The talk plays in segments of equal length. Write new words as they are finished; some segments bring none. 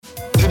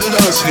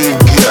pussy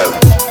again.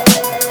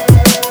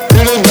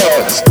 In the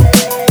dance.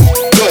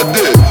 God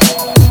did.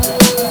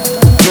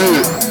 Do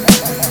it.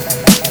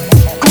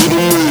 Do the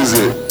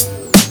music.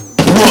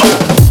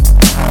 What?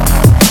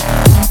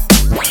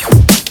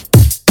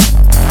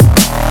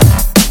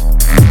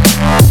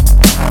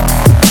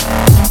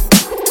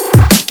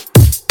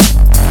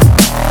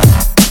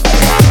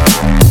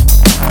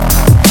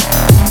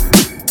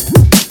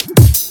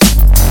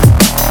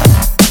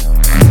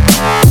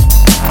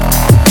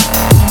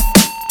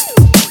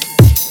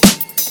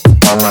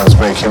 My man's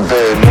making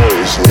very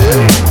noise,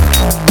 yeah?